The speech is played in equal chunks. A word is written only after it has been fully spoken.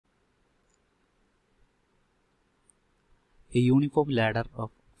A uniform ladder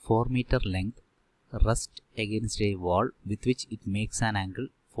of 4 meter length rests against a wall with which it makes an angle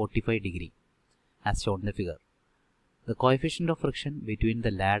 45 degree as shown in the figure. The coefficient of friction between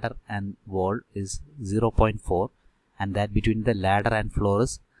the ladder and wall is 0.4 and that between the ladder and floor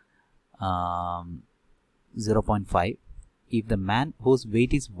is 0.5. If the man whose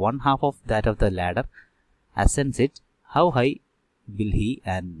weight is 1/2 of that of the ladder ascends it, how high will he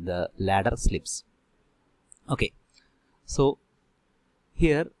and the ladder slips? Okay, so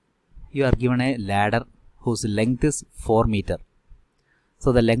here you are given a ladder whose length is 4 meter.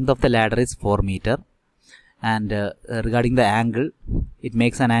 So the length of the ladder is 4 meter and regarding the angle, it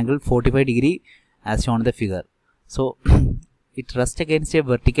makes an angle 45 degree as shown in the figure. So it rests against a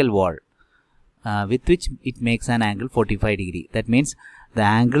vertical wall with which it makes an angle 45 degree. That means the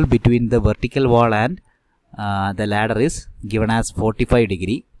angle between the vertical wall and the ladder is given as 45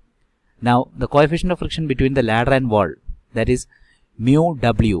 degree. Now the coefficient of friction between the ladder and wall, that is mu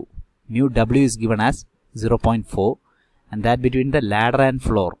w. Mu w is given as 0.4 and that between the ladder and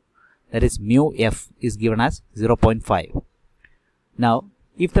floor, that is mu f, is given as 0.5. Now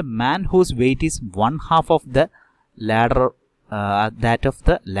if the man whose weight is 1/2 of the ladder, that of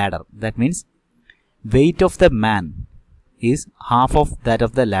the ladder, that means weight of the man is half of that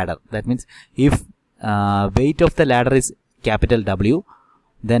of the ladder. That means if weight of the ladder is capital W,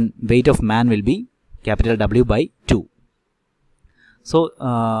 then weight of man will be capital W by 2. So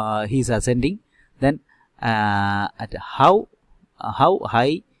he is ascending, then at how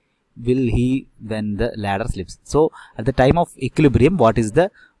high will he when the ladder slips? So at the time of equilibrium, what is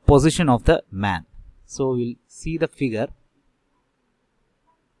the position of the man? So we'll see the figure.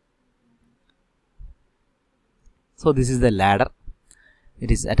 So this is the ladder.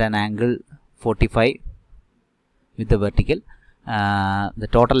 It is at an angle 45 with the vertical. The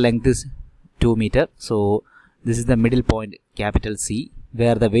total length is 2 meter. So this is the middle point, capital C,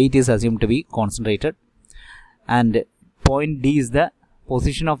 where the weight is assumed to be concentrated. And point D is the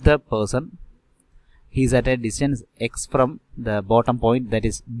position of the person. He is at a distance x from the bottom point, that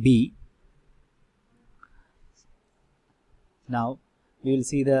is B. Now we will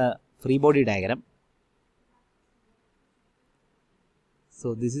see the free body diagram.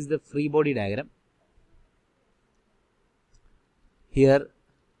 So this is the free body diagram. Here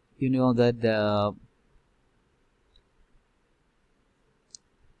you know that the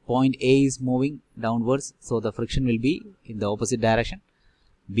point A is moving downwards, so the friction will be in the opposite direction.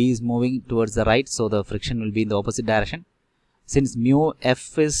 B is moving towards the right, so the friction will be in the opposite direction. Since mu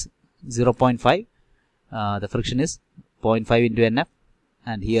f is 0.5, the friction is 0.5 into Nf,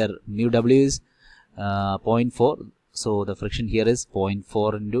 and here mu w is 0.4, so the friction here is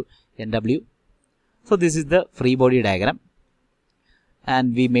 0.4 into Nw. So this is the free body diagram,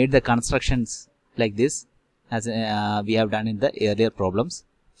 and we made the constructions like this as we have done in the earlier problems,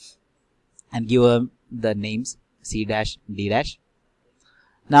 and give the names C dash D dash.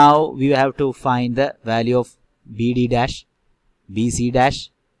 Now we have to find the value of BD dash, BC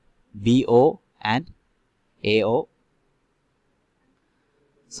dash, BO and AO.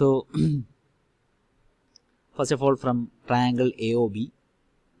 So first of all, from triangle AOB,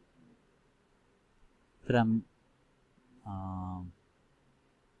 from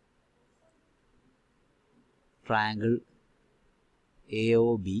triangle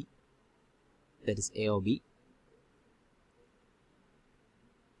AOB, that is AOB,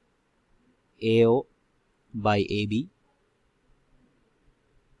 AO by AB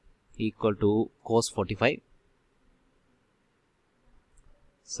equal to cos 45.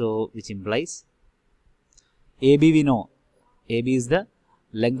 So which implies AB, we know AB is the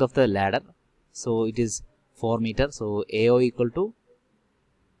length of the ladder, so it is 4 meter. So AO equal to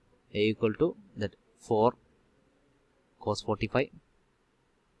that 4 cos 45,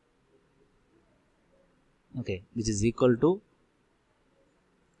 okay, which is equal to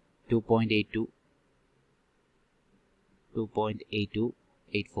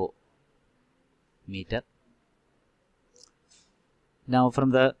 2.8284 meter. Now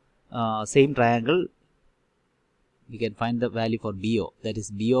from the same triangle we can find the value for BO, that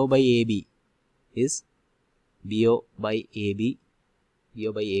is BO by AB is BO by AB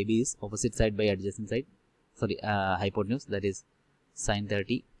is opposite side by adjacent side, sorry, hypotenuse, that is sin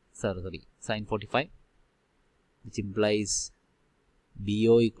 45, which implies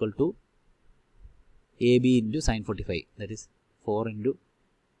BO equal to AB into sin 45, that is 4 into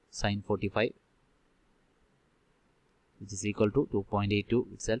sin 45, which is equal to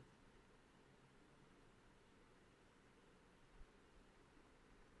 2.82 itself.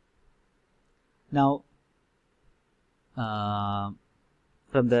 Now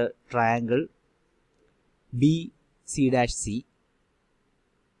from the triangle BC C dash C,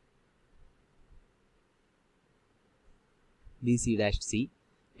 BC dash C.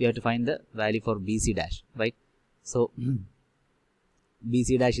 We have to find the value for BC dash, right? So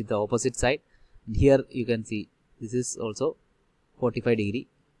BC dash is the opposite side. And here you can see this is also 45 degree.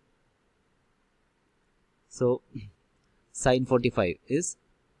 So sine 45 is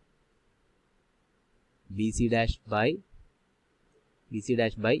BC dash by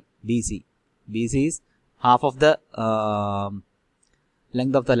BC. BC is half of the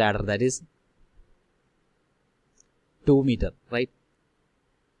length of the ladder, that is 2 meter, right?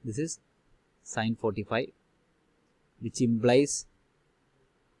 This is sine 45, which implies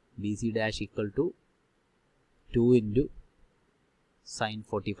BC dash equal to 2 into sine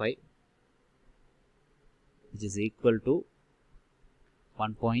 45, which is equal to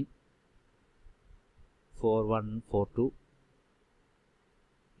 1.4142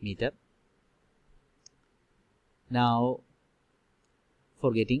 meter. Now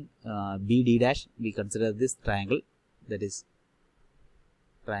for getting BD dash, we consider this triangle, that is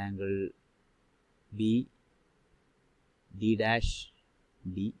triangle B D dash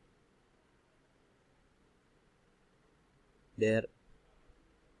D. There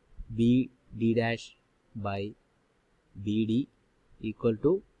BD dash by BD equal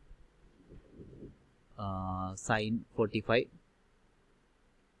to sine 45.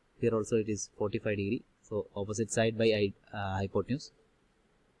 Here also it is 45 degree. So opposite side by hypotenuse,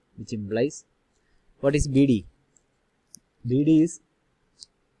 which implies what is BD? BD is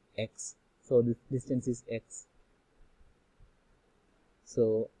x. So this distance is x.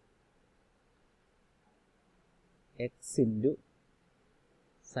 So x into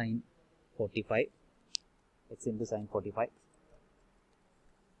sine 45. X into sine 45.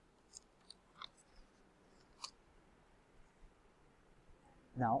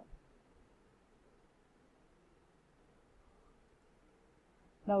 Now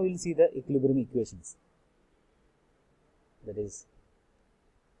we will see the equilibrium equations. That is,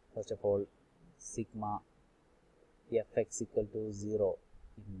 first of all, sigma Fx equal to 0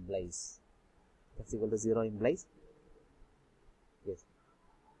 implies, x equal to 0 implies, yes,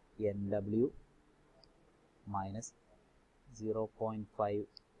 Nw minus 0.5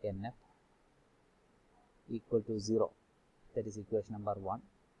 Nf equal to 0. That is equation number 1.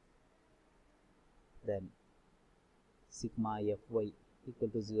 Then sigma Fy equal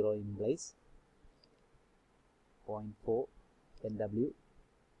to 0 implies 0.4 Nw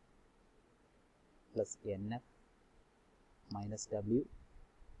plus Nf minus W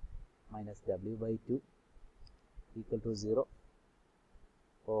by 2 equal to 0,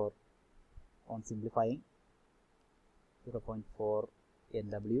 or on simplifying 0.4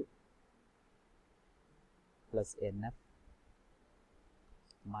 Nw plus Nf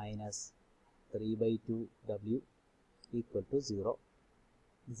minus 3 by 2 W equal to 0.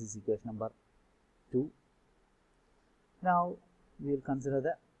 This is equation number 2. Now we will consider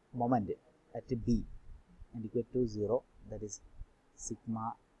the moment at B and equal to 0, that is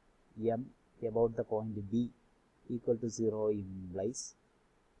sigma m about the point B equal to 0 implies,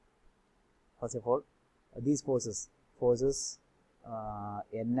 first of all, these forces Nf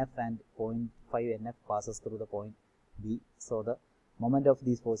and 0.5 Nf passes through the point B, so the moment of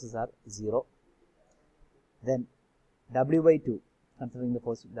these forces are 0. Then W by 2, considering the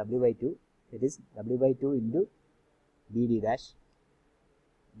force W by 2, it is W by 2 into BD dash,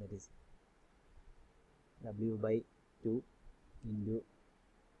 that is W by 2 into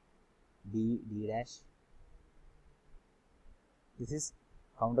BD dash. This is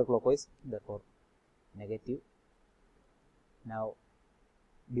counterclockwise, therefore negative. Now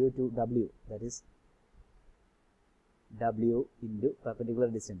due to W, that is W into perpendicular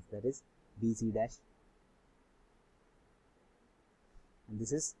distance, that is BC dash, and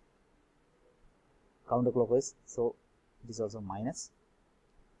this is counterclockwise, so it is also minus.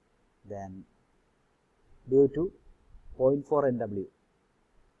 Then due to 0.4 Nw,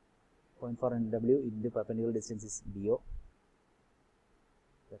 0.4 Nw into perpendicular distance is BO,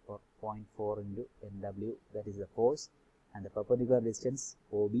 therefore 0.4 into Nw, that is the force, and the perpendicular distance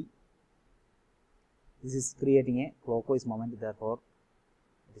OB. This is creating a clockwise moment, therefore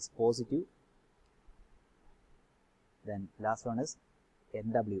it is positive. Then last one is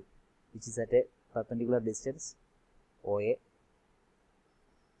Nw, which is at a perpendicular distance OA,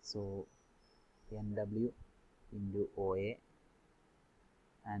 so Nw into OA,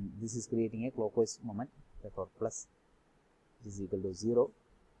 and this is creating a clockwise moment, therefore plus, which is equal to 0,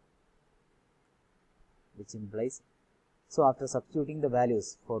 which implies, so after substituting the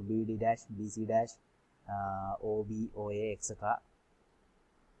values for BD dash, BC dash, OB, OA, etc.,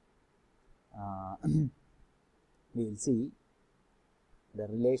 we will see the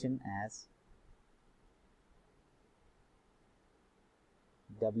relation as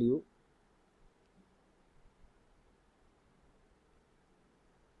W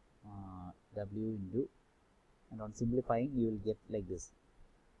into, and on simplifying you will get like this,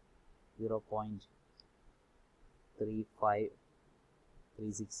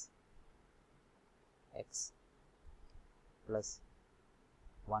 0.3536 x plus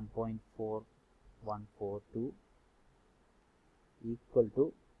 1.4142 equal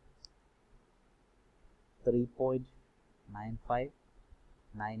to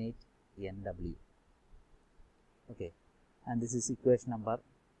 3.9598 NW. Okay, and this is equation number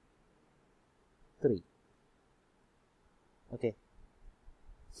 3. Okay,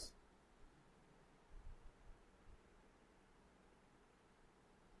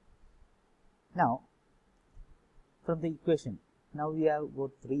 now from the equation, now we have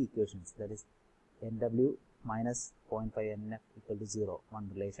got 3 equations, that is NW minus 0.5 NF equal to 0,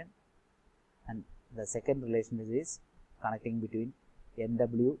 one relation, and the second relation is connecting between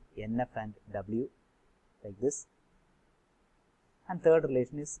NW, NF and W like this, and third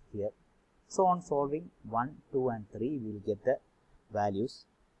relation is here. So on solving 1, 2 and 3 we will get the values.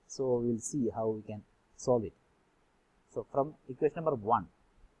 So we will see how we can solve it. So from equation number 1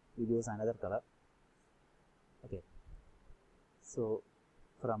 we use another color. Okay, so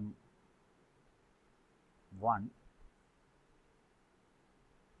from 1,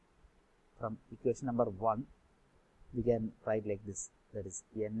 from equation number 1 we can write like this, that is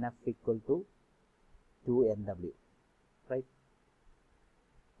NF equal to 2 NW, right,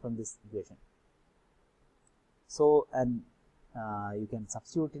 from this equation. So and you can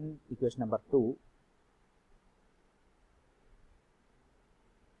substitute in equation number 2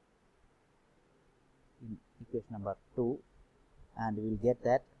 and we will get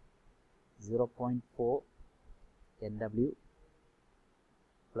that 0.4 NW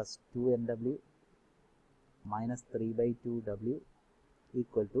plus 2 NW minus 3 by 2 W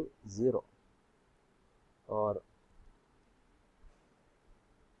equal to 0, or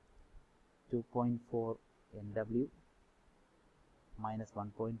 2.4 NW minus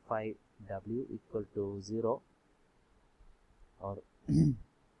 1.5 W equal to 0, or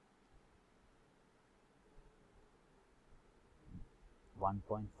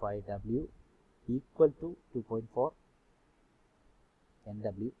 1.5 W equal to 2.4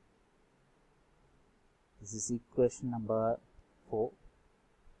 NW. This is equation number 4.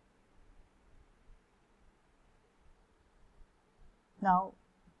 Now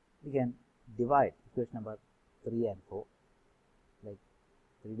we can divide equation number 3 and 4, like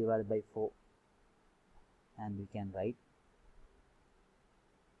 3 divided by 4, and we can write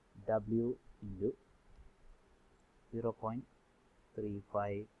W into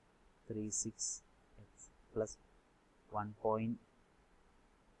 0.3536 x plus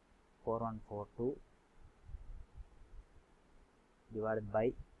 1.4142 divided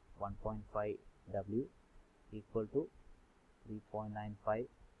by 1.5 W equal to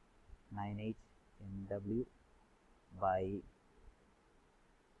 3.9598 NW by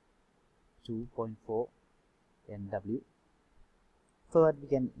 2.4 NW, so that we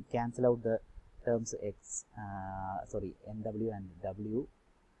can cancel out the terms NW and W,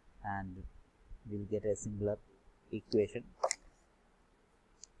 and we will get a similar equation,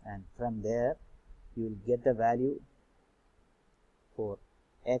 and from there you will get the value for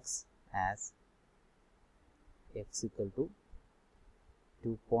x as x equal to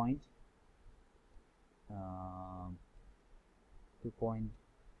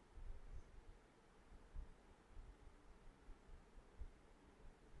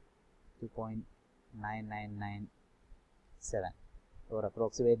 7, or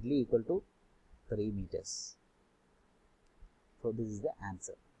approximately equal to 3 meters. So this is the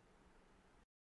answer.